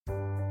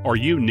Are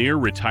you near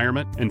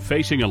retirement and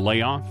facing a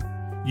layoff?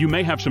 You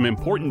may have some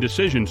important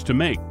decisions to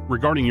make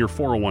regarding your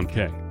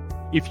 401k.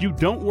 If you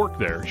don't work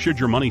there, should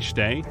your money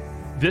stay?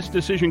 This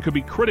decision could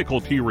be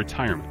critical to your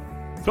retirement.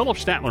 Phillip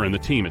Statler and the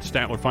team at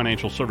Statler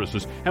Financial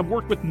Services have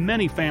worked with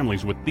many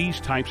families with these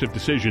types of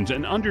decisions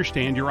and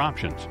understand your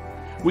options.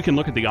 We can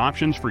look at the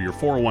options for your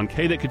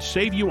 401k that could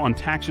save you on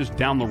taxes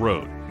down the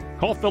road.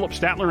 Call Phillip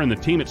Statler and the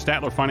team at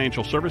Statler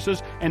Financial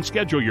Services and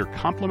schedule your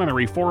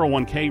complimentary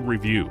 401k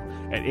review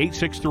at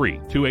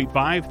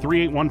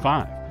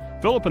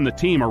 863-285-3815. Phillip and the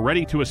team are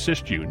ready to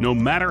assist you no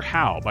matter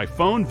how, by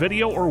phone,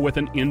 video, or with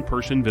an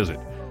in-person visit.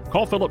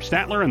 Call Phillip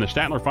Statler and the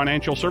Statler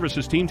Financial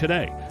Services team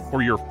today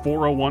for your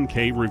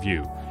 401k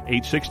review.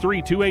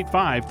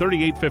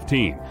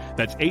 863-285-3815.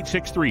 That's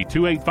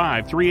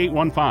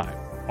 863-285-3815.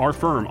 Our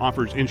firm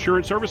offers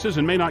insurance services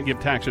and may not give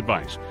tax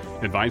advice.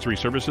 Advisory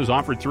services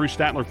offered through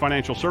Statler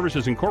Financial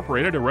Services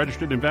Incorporated, a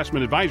registered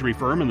investment advisory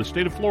firm in the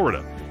state of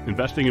Florida.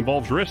 Investing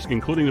involves risk,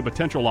 including the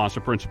potential loss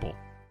of principal.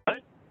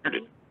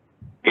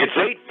 It's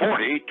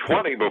 8:40,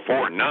 20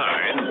 before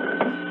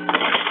 9.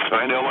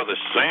 I know with the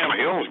Sam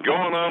Hills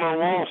going on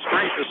Wall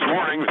Street this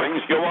morning,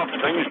 things go up,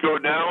 things go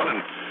down,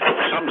 and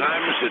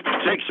sometimes it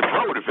takes a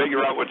pro to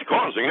figure out what's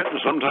causing it, and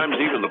sometimes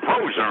even the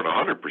pros aren't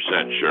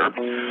 100% sure.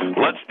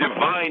 Let's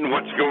divine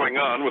what's going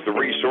on with the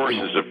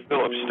resources of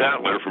Phillip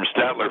Statler from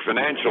Statler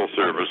Financial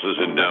Services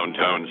in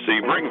downtown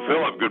Sebring.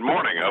 Phillip, good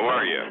morning. How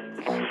are you?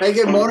 Hey,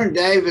 good morning,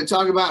 Dave. And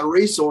talk about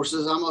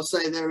resources, I'm going to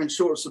say they're in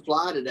short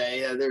supply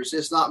today. There's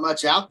just not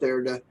much out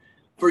there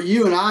for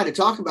you and I to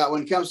talk about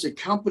when it comes to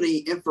company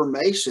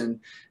information.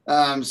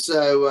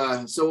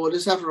 So we'll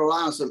just have to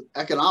rely on some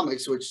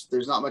economics, which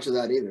there's not much of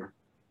that either.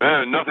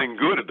 Nothing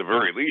good at the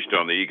very least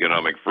on the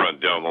economic front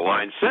down the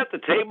line. Set the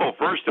table,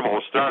 first of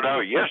all. Start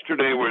out.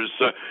 Yesterday was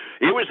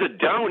it was a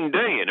down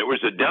day, and it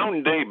was a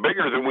down day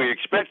bigger than we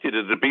expected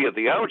it to be at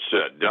the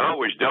outset. Dow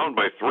was down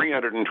by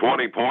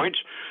 320 points.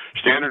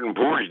 Standard &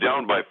 Poor's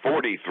down by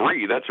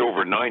 43. That's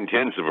over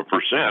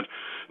 0.9%.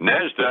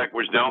 NASDAQ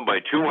was down by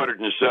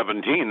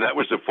 217. That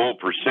was a full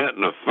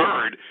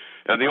 1.33%.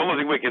 And the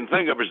only thing we can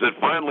think of is that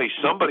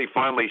somebody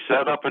finally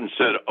sat up and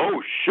said,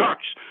 oh,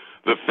 shucks,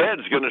 the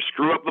Fed's going to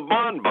screw up the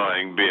bond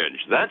buying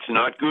binge. That's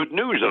not good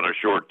news on a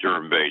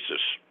short-term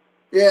basis.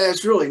 Yeah,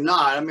 it's really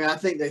not. I mean, I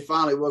think they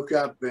finally woke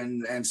up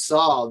and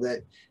saw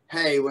that,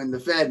 hey, when the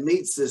Fed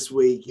meets this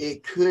week,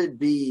 it could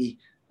be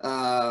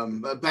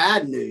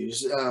bad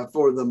news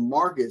for the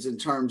markets in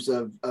terms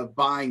of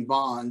buying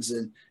bonds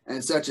and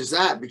such as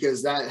that,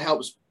 because that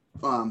helps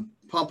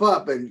pump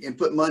up and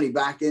put money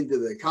back into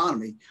the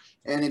economy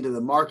and into the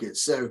market.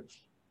 So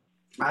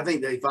I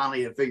think they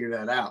finally have figured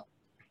that out.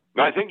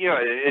 I think,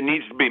 it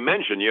needs to be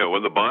mentioned,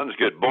 when the bonds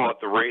get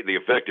bought, the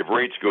effective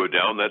rates go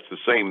down. That's the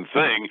same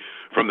thing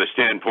from the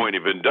standpoint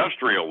of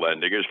industrial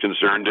lending is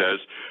concerned as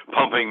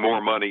pumping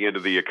more money into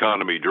the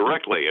economy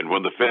directly. And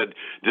when the Fed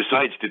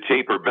decides to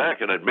taper back,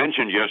 and I'd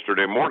mentioned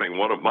yesterday morning,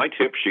 one of my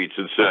tip sheets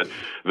had said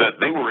that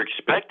they were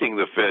expecting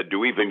the Fed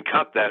to even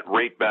cut that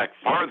rate back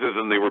farther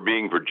than they were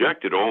being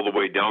projected, all the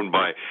way down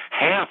by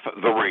half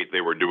the rate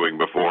they were doing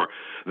before.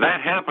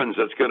 That happens,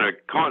 that's going to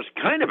cause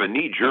kind of a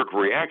knee-jerk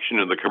reaction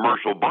in the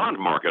commercial bond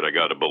market, I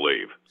got to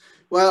believe.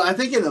 Well, I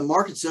think in the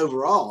markets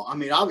overall, I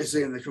mean,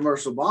 obviously in the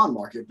commercial bond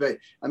market, but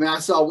I mean, I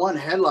saw one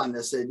headline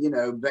that said,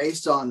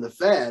 based on the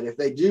Fed, if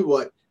they do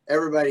what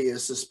everybody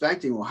is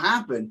suspecting will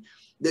happen,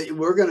 that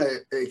we're going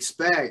to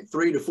expect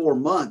 3 to 4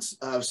 months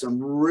of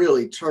some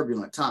really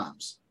turbulent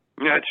times.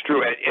 Yeah, it's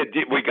true.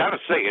 We got to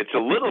say, it's a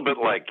little bit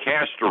like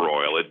castor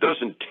oil. It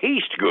doesn't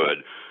taste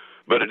good,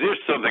 but it is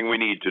something we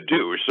need to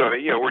do. So,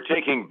 we're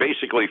taking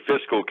basically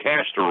fiscal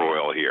castor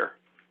oil here.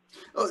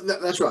 Oh,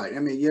 that's right. I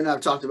mean, you and I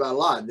have talked about a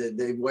lot that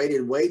they've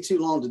waited way too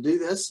long to do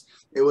this.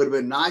 It would have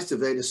been nice if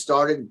they just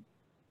started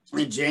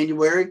in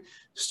January,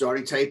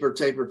 starting taper.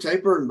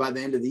 And by the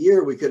end of the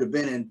year, we could have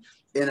been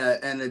in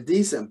a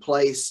decent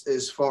place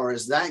as far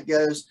as that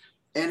goes.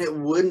 And it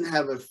wouldn't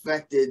have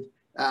affected,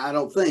 I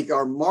don't think,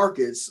 our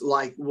markets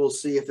like we'll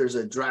see if there's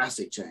a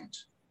drastic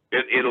change.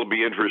 It'll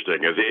be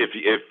interesting.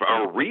 If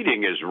our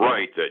reading is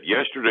right, that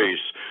yesterday's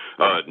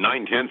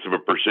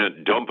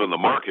 0.9% dump in the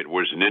market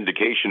was an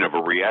indication of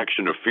a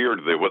reaction of fear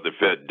to what the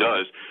Fed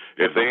does,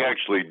 if they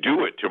actually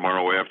do it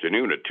tomorrow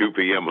afternoon at 2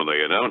 p.m. when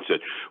they announce it,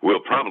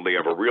 we'll probably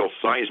have a real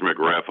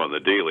seismograph on the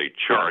daily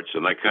charts.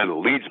 And that kind of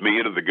leads me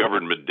into the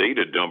government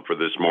data dump for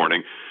this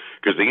morning,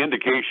 because the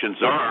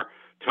indications are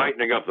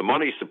tightening up the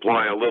money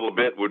supply a little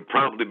bit would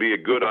probably be a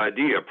good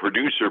idea.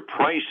 Producer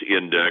price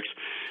index,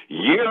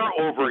 year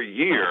over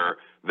year,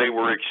 they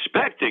were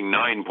expecting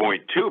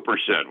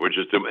 9.2%, which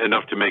is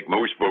enough to make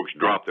most folks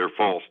drop their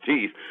false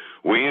teeth.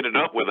 We ended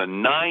up with a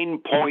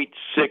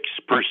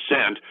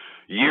 9.6%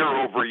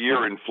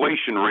 year-over-year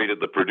inflation rate at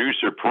the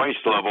producer price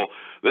level.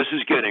 This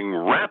is getting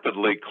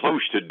rapidly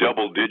close to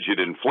double-digit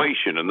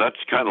inflation, and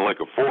that's kind of like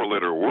a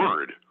four-letter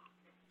word.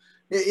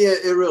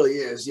 It really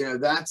is.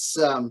 That's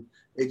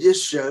it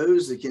just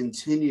shows the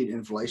continued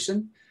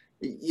inflation,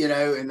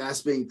 and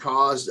that's being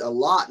caused a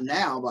lot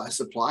now by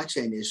supply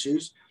chain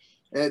issues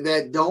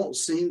that don't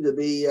seem to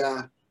be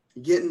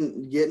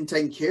getting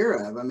taken care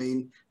of. I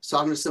mean, I was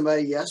talking to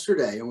somebody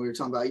yesterday, and we were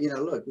talking about,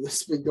 look, this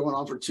has been going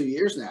on for 2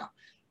 years now.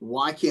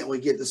 Why can't we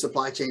get the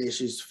supply chain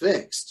issues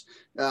fixed?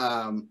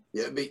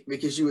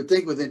 Because you would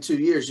think within 2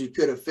 years you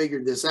could have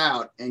figured this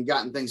out and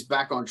gotten things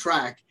back on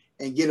track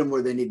and get them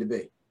where they need to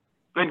be.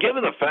 And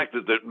given the fact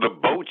that the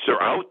boats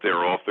are out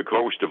there off the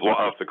coast of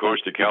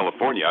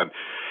California,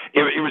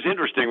 it was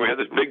interesting. We had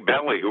this big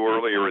ballyhoo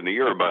earlier in the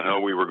year about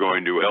how we were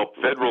going to help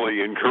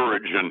federally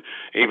encourage and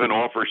even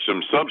offer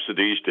some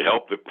subsidies to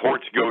help the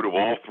ports go to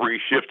all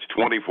 3 shifts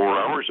 24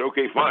 hours.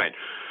 Okay, fine.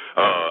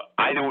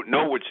 I don't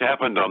know what's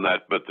happened on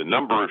that, but the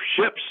number of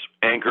ships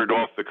anchored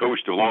off the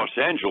coast of Los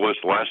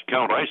Angeles, last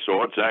count I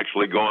saw, it's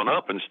actually gone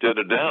up instead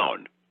of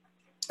down.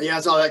 Yeah,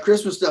 it's all that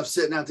Christmas stuff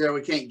sitting out there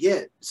we can't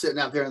get, sitting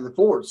out there in the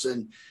ports.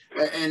 And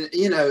I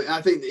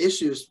think the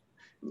issue is,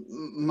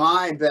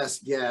 my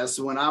best guess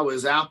when I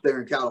was out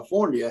there in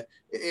California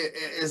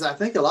is I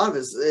think a lot of it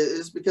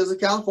is because of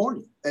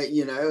California,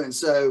 and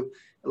so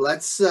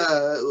let's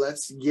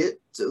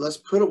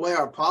put away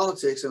our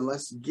politics and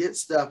let's get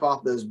stuff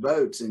off those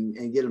boats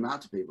and get them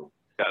out to people.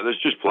 Yeah, this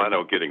is just flat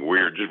out getting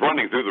weird. Just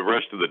running through the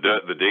rest of the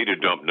data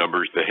dump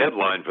numbers, the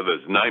headline for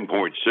this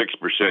 9.6%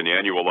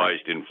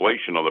 annualized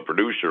inflation on the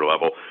producer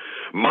level.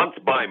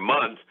 Month by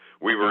month,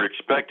 we were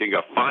expecting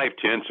a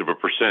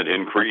 0.5%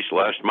 increase.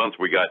 Last month,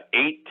 we got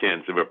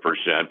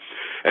 0.8%.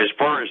 As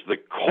far as the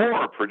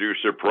core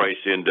producer price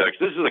index,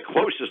 this is the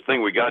closest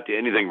thing we got to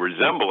anything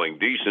resembling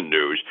decent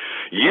news.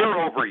 Year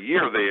over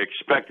year, they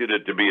expected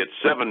it to be at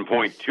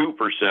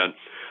 7.2%.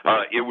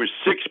 It was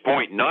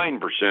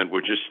 6.9%,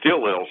 which is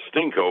still El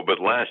Stinko, but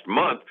last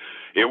month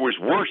it was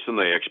worse than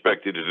they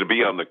expected it to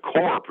be on the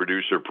core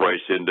producer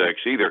price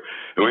index either.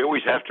 And we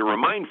always have to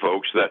remind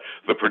folks that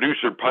the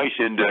producer price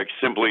index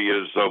simply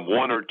is a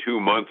 1 or 2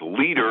 month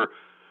leader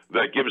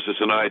that gives us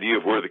an idea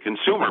of where the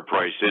consumer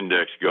price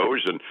index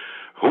goes, and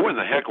who in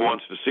the heck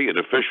wants to see an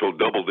official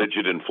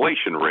double-digit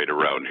inflation rate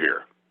around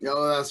here?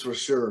 Oh, that's for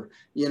sure.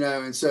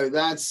 And so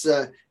that's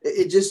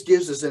it. Just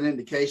gives us an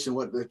indication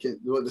what the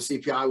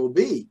CPI will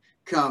be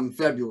come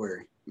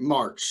February,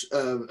 March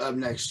of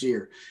next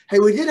year. Hey,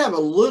 we did have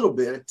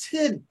a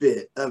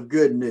tidbit of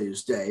good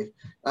news, Dave.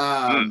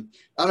 I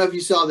don't know if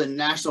you saw the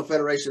National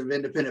Federation of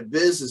Independent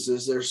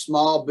Businesses, their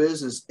small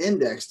business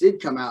index did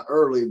come out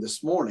early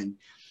this morning.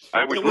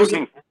 I was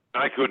looking,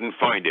 I couldn't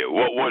find it.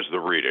 What was the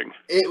reading?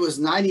 It was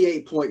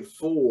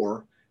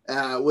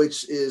 98.4,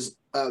 which is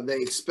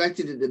they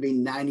expected it to be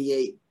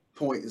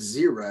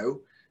 98.0.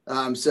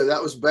 So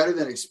that was better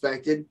than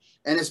expected.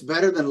 And it's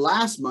better than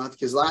last month,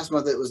 because last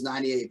month it was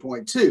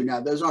 98.2.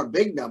 Now, those aren't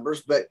big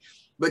numbers, but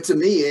to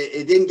me,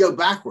 it didn't go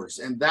backwards.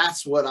 And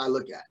that's what I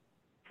look at.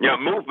 Yeah,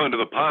 movement in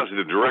the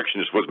positive direction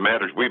is what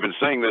matters. We've been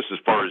saying this as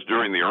far as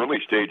during the early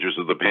stages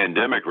of the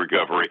pandemic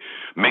recovery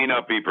may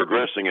not be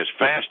progressing as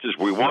fast as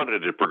we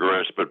wanted it to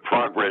progress, but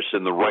progress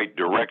in the right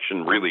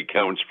direction really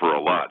counts for a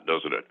lot,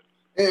 doesn't it?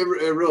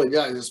 It really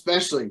does,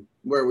 especially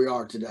where we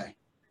are today.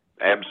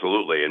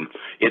 Absolutely. And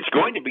it's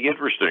going to be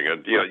interesting.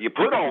 You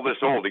put all this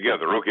all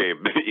together, okay,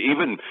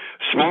 even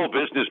small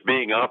business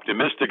being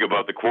optimistic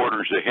about the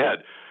quarters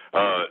ahead,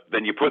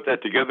 then you put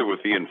that together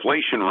with the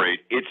inflation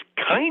rate. It's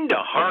kind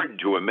of hard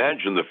to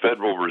imagine the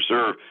Federal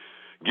Reserve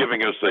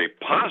giving us a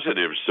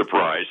positive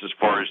surprise as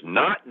far as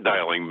not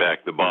dialing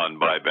back the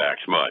bond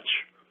buybacks much.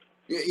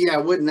 Yeah,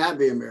 wouldn't that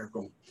be a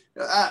miracle?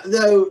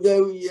 Though,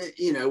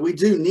 we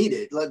do need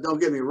it. Don't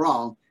get me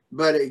wrong.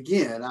 But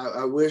again,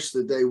 I wish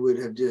that they would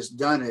have just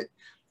done it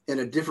in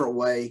a different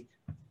way,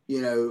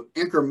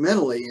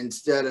 incrementally,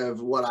 instead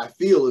of what I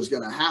feel is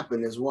going to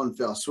happen as one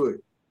fell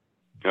swoop.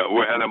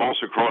 And I'm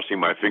also crossing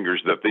my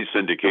fingers that this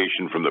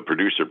indication from the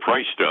producer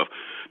price stuff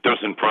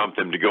doesn't prompt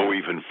them to go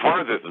even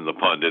farther than the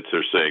pundits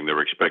are saying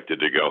they're expected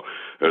to go.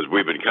 As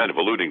we've been kind of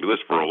alluding to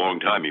this for a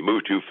long time, you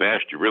move too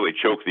fast, you really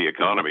choke the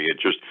economy.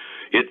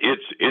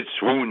 It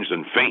swoons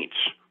and faints.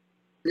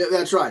 Yeah,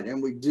 that's right.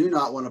 And we do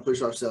not want to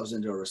push ourselves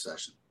into a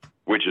recession,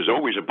 which is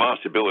always a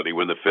possibility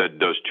when the Fed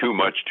does too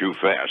much too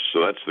fast.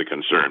 So that's the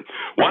concern.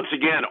 Once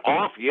again,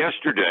 off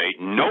yesterday,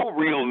 no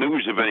real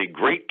news of any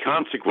great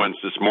consequence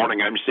this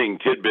morning. I'm seeing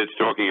tidbits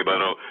talking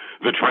about how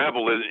the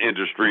travel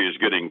industry is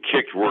getting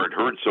kicked where it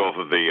hurts off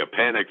of the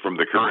panic from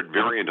the current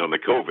variant on the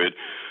COVID.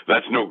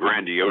 That's no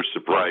grandiose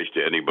surprise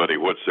to anybody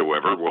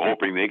whatsoever. We're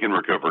hoping they can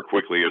recover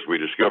quickly as we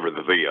discover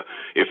that the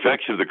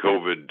effects of the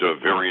COVID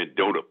variant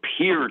don't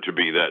appear to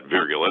be that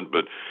virulent,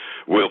 but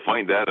we'll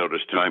find that out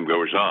as time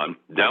goes on.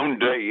 Down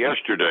day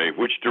yesterday.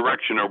 Which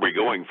direction are we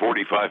going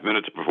 45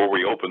 minutes before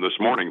we open this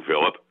morning,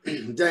 Phillip?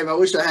 Dave, I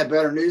wish I had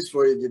better news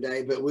for you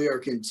today, but we are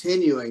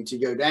continuing to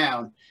go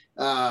down.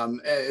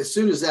 As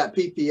soon as that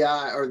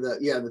PPI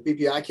the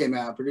PPI came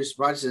out, Producer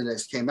Price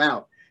Index came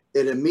out,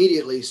 it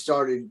immediately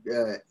started,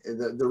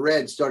 the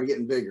red started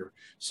getting bigger.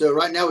 So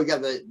right now we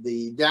got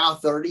the Dow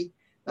 30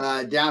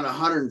 down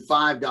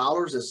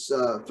 $105. That's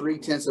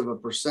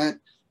 0.3%.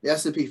 The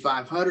S&P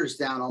 500 is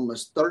down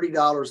almost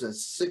 $30.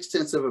 That's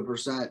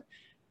 0.6%.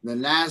 The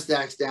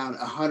NASDAQ's down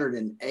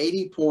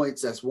 180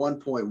 points. That's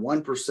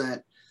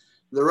 1.1%.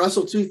 The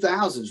Russell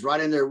 2000 is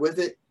right in there with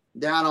it.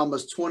 down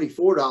almost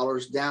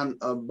 $24, down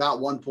about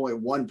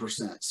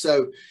 1.1%.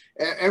 So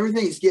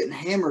everything's getting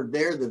hammered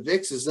there. The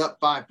VIX is up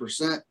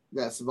 5%.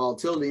 That's the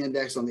volatility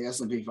index on the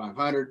S&P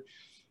 500.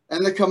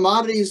 And the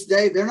commodities,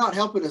 Dave, they're not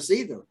helping us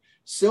either.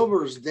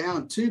 Silver's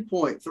down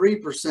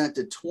 2.3%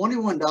 to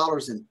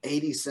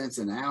 $21.80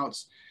 an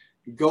ounce.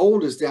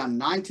 Gold is down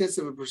 0.9%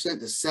 to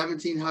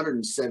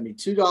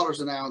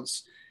 $1,772 an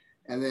ounce.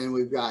 And then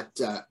we've got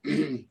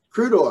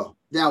crude oil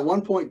down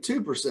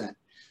 1.2%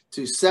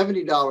 to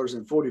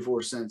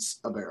 $70.44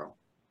 a barrel.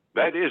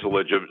 That is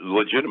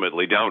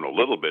legitimately down a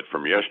little bit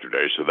from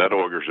yesterday, so that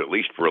augurs at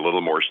least for a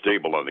little more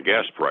stable on the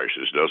gas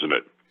prices, doesn't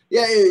it?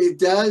 Yeah, it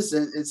does,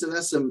 and so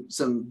that's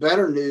some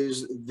better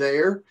news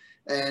there,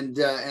 and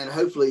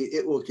hopefully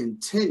it will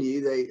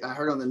continue. I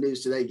heard on the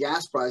news today,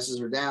 gas prices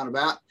are down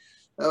about,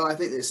 I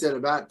think they said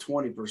about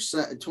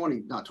 20%,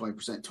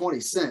 20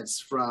 cents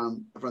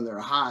from their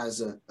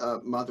highs a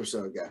month or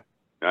so ago.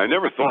 I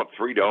never thought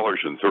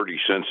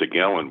 $3.30 a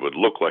gallon would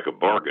look like a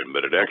bargain,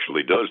 but it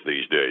actually does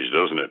these days,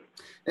 doesn't it?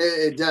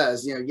 It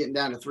does. Getting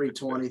down to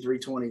 320,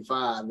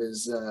 325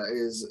 is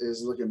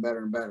looking better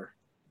and better.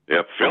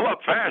 Yeah, fill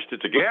up fast.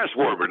 It's a gas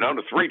war. We're down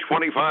to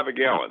 $3.25 a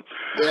gallon.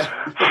 Yeah.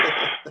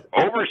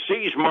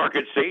 Overseas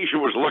markets, Asia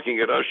was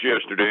looking at us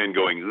yesterday and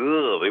going,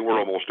 ugh, they were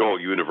almost all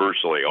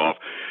universally off.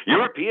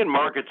 European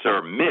markets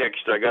are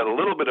mixed. I got a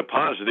little bit of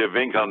positive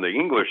ink on the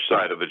English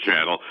side of the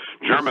channel.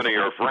 Germany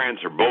or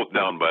France are both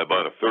down by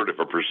about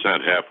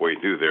 1/3% halfway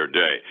through their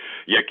day.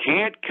 You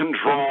can't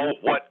control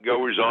what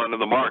goes on in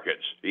the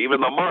markets. Even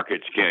the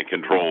markets can't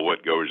control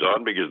what goes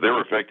on because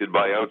they're affected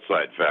by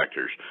outside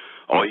factors.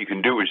 All you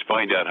can do is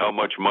find out how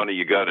much money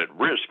you got at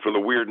risk for the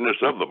weirdness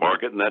of the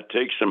market, and that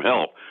takes some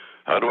help.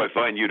 How do I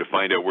find you to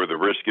find out where the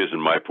risk is in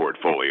my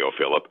portfolio,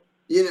 Phillip?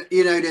 You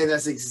know, Dave,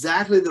 that's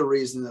exactly the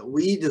reason that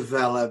we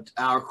developed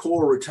our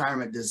core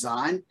retirement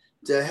design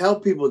to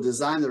help people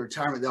design the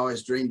retirement they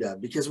always dreamed of.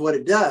 Because what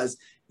it does,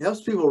 it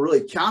helps people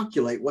really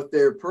calculate what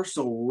their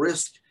personal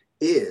risk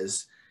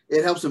is.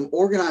 It helps them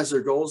organize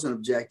their goals and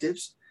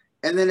objectives.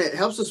 And then it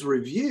helps us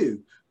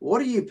review,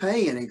 what are you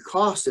paying in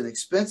costs and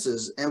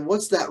expenses, and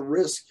what's that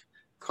risk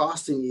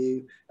costing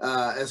you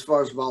as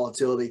far as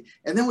volatility?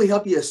 And then we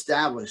help you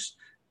establish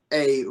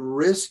a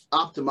risk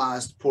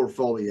optimized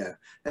portfolio.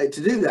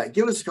 To do that,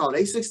 give us a call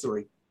at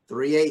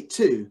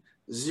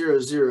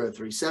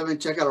 863-382-0037.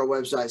 Check out our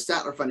website,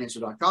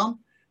 statlerfinancial.com.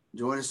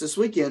 Join us this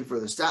weekend for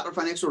the Statler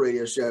Financial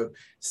Radio Show,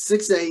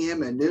 6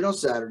 a.m. and noon on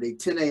Saturday,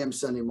 10 a.m.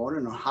 Sunday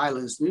morning on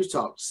Highlands News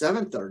Talk,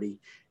 730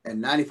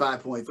 and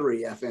 95.3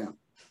 FM.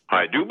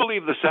 I do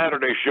believe the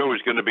Saturday show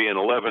is going to be an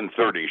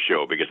 11:30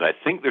 show because I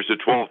think there's a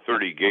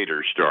 12:30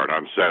 Gator start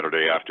on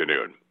Saturday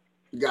afternoon.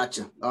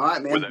 Gotcha. All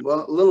right, man.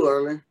 Well, a little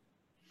earlier.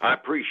 I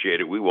appreciate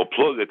it. We will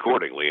plug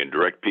accordingly and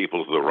direct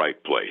people to the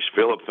right place.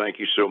 Phillip, thank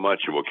you so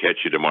much, and we'll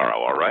catch you tomorrow,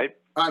 all right?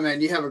 All right,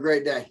 man. You have a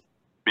great day.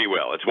 Be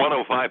well. It's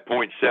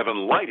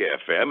 105.7 Light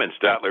FM and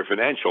Statler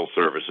Financial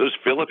Services,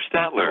 Phillip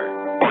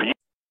Statler.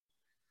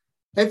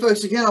 Hey,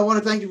 folks, again, I want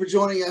to thank you for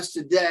joining us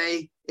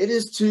today. It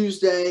is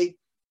Tuesday.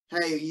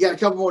 Hey, you got a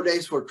couple more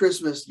days before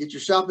Christmas. Get your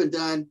shopping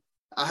done.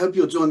 I hope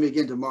you'll join me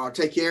again tomorrow.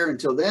 Take care.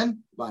 Until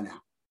then, bye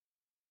now.